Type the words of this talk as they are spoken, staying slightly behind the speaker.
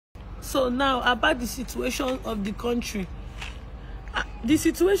So now about the situation of the country. The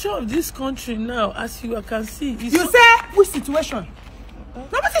situation of this country now, as you can see, is you say which situation?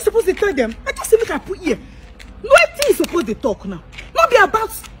 Nobody's supposed to tell them. I just say make I put here. Nothing is supposed to talk now. Not be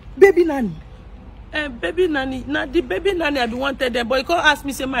about baby nanny. Baby nanny. Now the baby nanny I be wanted them, but you can't ask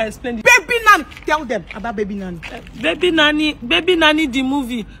me say my explain the baby nanny. Tell them about baby nanny. Baby nanny the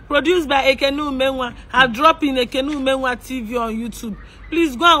movie produced by Ekene Umenwa. I drop in Ekene Umenwa TV on YouTube.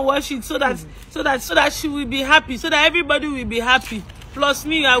 Please go and watch it so that she will be happy, so that everybody will be happy. Plus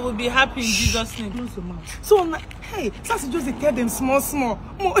me, I will be happy in Jesus' name. Close your mouth. So hey, that's just to tell them small.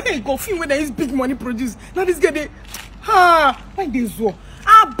 Hey, go film when there is big money produced. Now this guy why they so?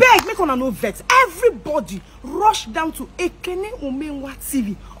 I beg, make on no vex. Everybody rush down to Ekene Umenwa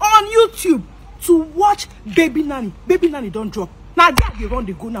TV on YouTube to watch Baby Nanny. Baby Nanny don't drop. Now there they run,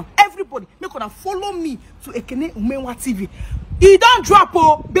 they go now. Everybody, make on follow me to Ekene Umenwa TV. He don't drop,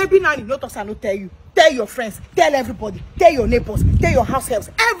 oh, Baby Nanny. No talk, I no tell you. Tell your friends, tell everybody, tell your neighbors, tell your house helps,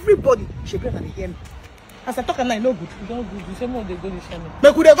 everybody. She better than hear me. As I talk and I no good. You don't good. You say more they go the channel.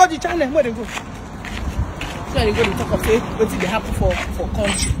 But could they go the channel? Where they go? So they go to talk of say what did they happen for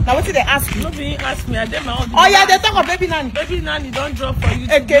country. Now what did they ask you? Nobody ask me. I did my own. Oh yeah, they talk of Baby Nanny. Baby Nanny don't drop for you.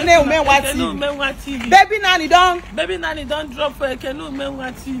 Ekene Umenwa TV. Baby Nanny don't. Baby Nanny don't drop for Ekene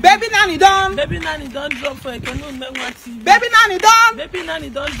Umenwa TV. Baby Nanny don't. Baby Nanny don't drop for Ekene Umenwa TV. Baby Nanny don't. Baby Nanny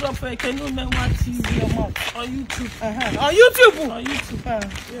don't drop for Ekene Umenwa TV. On YouTube. On YouTube. On YouTube.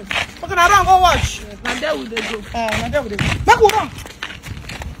 Yes. Okay, now go watch. Now there will they go. Now there will they go. Back